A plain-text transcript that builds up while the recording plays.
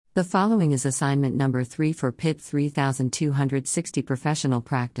The following is assignment number 3 for PIT 3260 Professional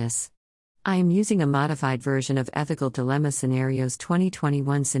Practice. I am using a modified version of Ethical Dilemma Scenarios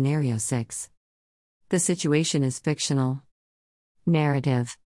 2021 Scenario 6. The situation is fictional.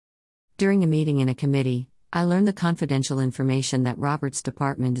 Narrative. During a meeting in a committee, I learned the confidential information that Robert's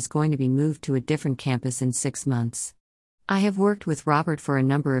department is going to be moved to a different campus in 6 months. I have worked with Robert for a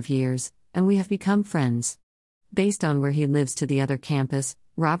number of years, and we have become friends. Based on where he lives to the other campus,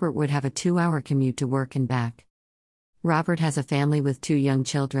 Robert would have a 2-hour commute to work and back. Robert has a family with 2 young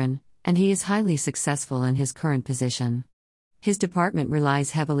children, and he is highly successful in his current position. His department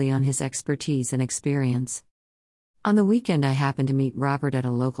relies heavily on his expertise and experience. On the weekend, I happen to meet Robert at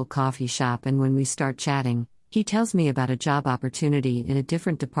a local coffee shop, and when we start chatting, he tells me about a job opportunity in a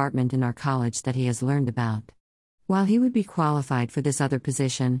different department in our college that he has learned about. While he would be qualified for this other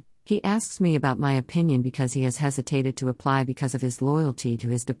position, he asks me about my opinion because he has hesitated to apply because of his loyalty to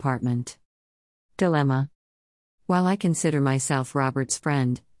his department. Dilemma. While I consider myself Robert's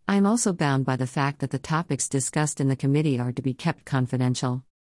friend, I am also bound by the fact that the topics discussed in the committee are to be kept confidential.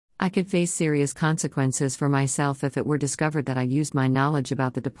 I could face serious consequences for myself if it were discovered that I used my knowledge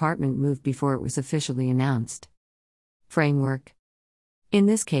about the department move before it was officially announced. Framework. In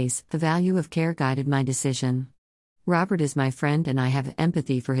this case, the value of care guided my decision. Robert is my friend, and I have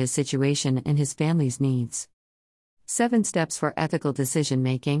empathy for his situation and his family's needs. 7 steps for ethical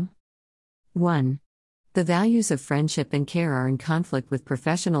decision-making. 1. The values of friendship and care are in conflict with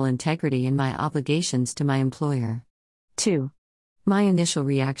professional integrity and my obligations to my employer. 2. My initial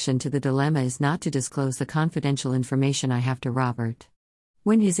reaction to the dilemma is not to disclose the confidential information I have to Robert.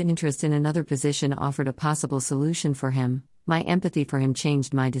 When his interest in another position offered a possible solution for him, my empathy for him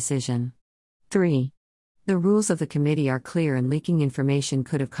changed my decision. 3. The rules of the committee are clear, and leaking information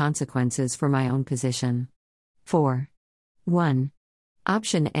could have consequences for my own position. 4. 1.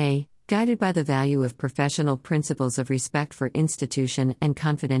 Option A, guided by the value of professional principles of respect for institution and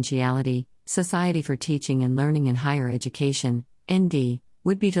confidentiality, Society for Teaching and Learning in Higher Education, ND,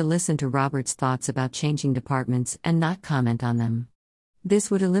 would be to listen to Robert's thoughts about changing departments and not comment on them.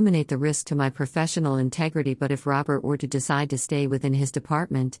 This would eliminate the risk to my professional integrity, but if Robert were to decide to stay within his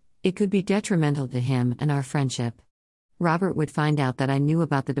department, it could be detrimental to him and our friendship. Robert would find out that I knew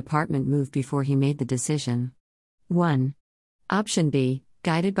about the department move before he made the decision. 1. Option B,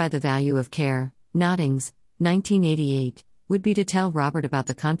 guided by the value of care, Noddings, 1988, would be to tell Robert about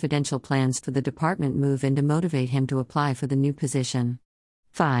the confidential plans for the department move and to motivate him to apply for the new position.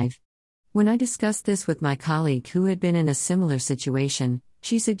 5. When I discussed this with my colleague who had been in a similar situation,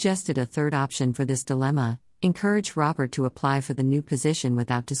 she suggested a third option for this dilemma: encourage Robert to apply for the new position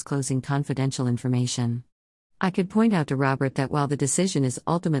without disclosing confidential information. I could point out to Robert that while the decision is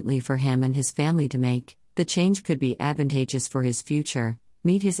ultimately for him and his family to make, the change could be advantageous for his future,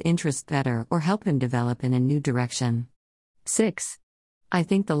 meet his interests better, or help him develop in a new direction. 6. I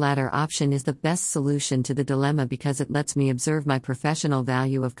think the latter option is the best solution to the dilemma because it lets me observe my professional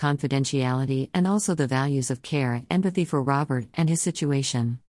value of confidentiality and also the values of care and empathy for Robert and his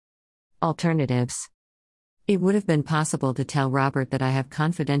situation. Alternatives. It would have been possible to tell Robert that I have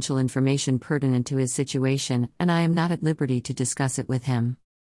confidential information pertinent to his situation and I am not at liberty to discuss it with him.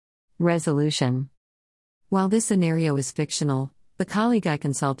 Resolution. While this scenario is fictional, the colleague I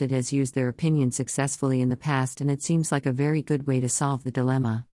consulted has used their opinion successfully in the past, and it seems like a very good way to solve the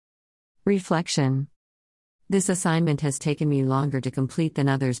dilemma. Reflection. This assignment has taken me longer to complete than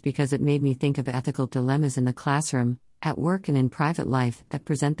others because it made me think of ethical dilemmas in the classroom, at work, and in private life that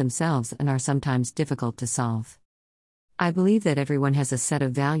present themselves and are sometimes difficult to solve. I believe that everyone has a set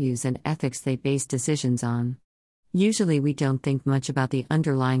of values and ethics they base decisions on. Usually we don't think much about the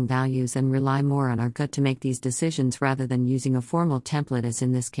underlying values and rely more on our gut to make these decisions rather than using a formal template as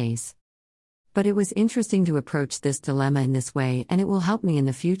in this case. But it was interesting to approach this dilemma in this way, and it will help me in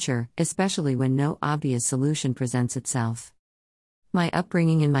the future, especially when no obvious solution presents itself. My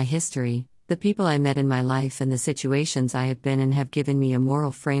upbringing and my history, the people I met in my life and the situations I have been in have given me a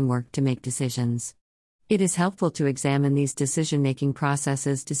moral framework to make decisions. It is helpful to examine these decision-making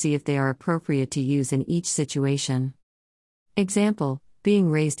processes to see if they are appropriate to use in each situation. Example: being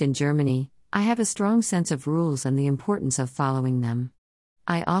raised in Germany, I have a strong sense of rules and the importance of following them.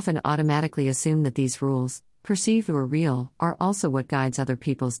 I often automatically assume that these rules, perceived or real, are also what guides other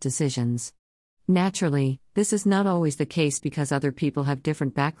people's decisions. Naturally, this is not always the case because other people have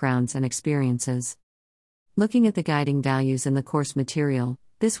different backgrounds and experiences. Looking at the guiding values in the course material,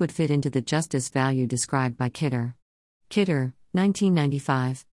 this would fit into the justice value described by Kidder. Kidder,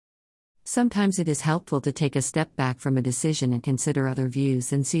 1995. Sometimes it is helpful to take a step back from a decision and consider other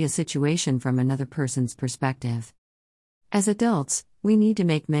views and see a situation from another person's perspective. As adults, We need to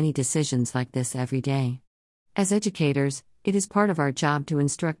make many decisions like this every day. As educators, it is part of our job to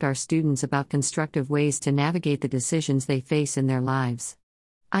instruct our students about constructive ways to navigate the decisions they face in their lives.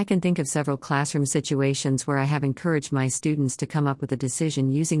 I can think of several classroom situations where I have encouraged my students to come up with a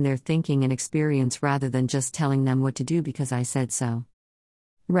decision using their thinking and experience rather than just telling them what to do because I said so.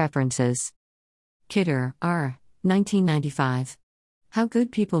 References: Kidder, R. 1995. How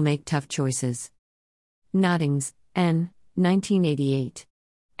Good People Make Tough Choices. Noddings, N. 1988.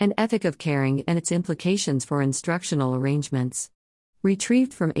 An Ethic of Caring and Its Implications for Instructional Arrangements.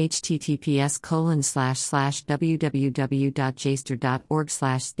 Retrieved from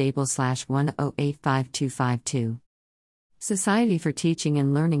https://www.jaster.org/stable/10852252. Society for Teaching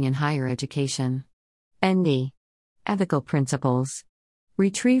and Learning in Higher Education. ND. Ethical Principles.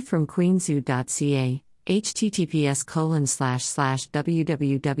 Retrieved from queenszoo.ca,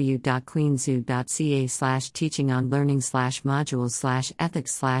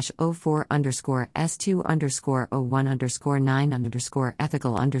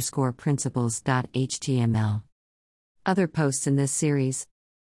 Other posts in this series.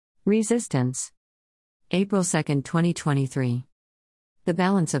 Resistance. April 2, 2023. The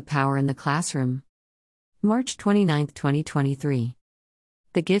Balance of Power in the Classroom. March 29, 2023.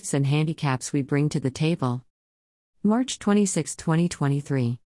 The Gifts and Handicaps We Bring to the Table. March 26,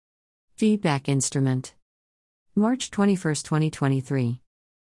 2023. Feedback Instrument. March 21, 2023.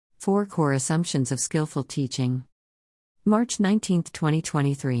 4 Core Assumptions of Skillful Teaching. March 19,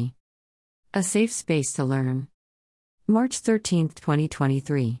 2023. A Safe Space to Learn. March 13,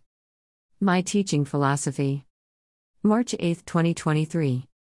 2023. My Teaching Philosophy. March 8, 2023.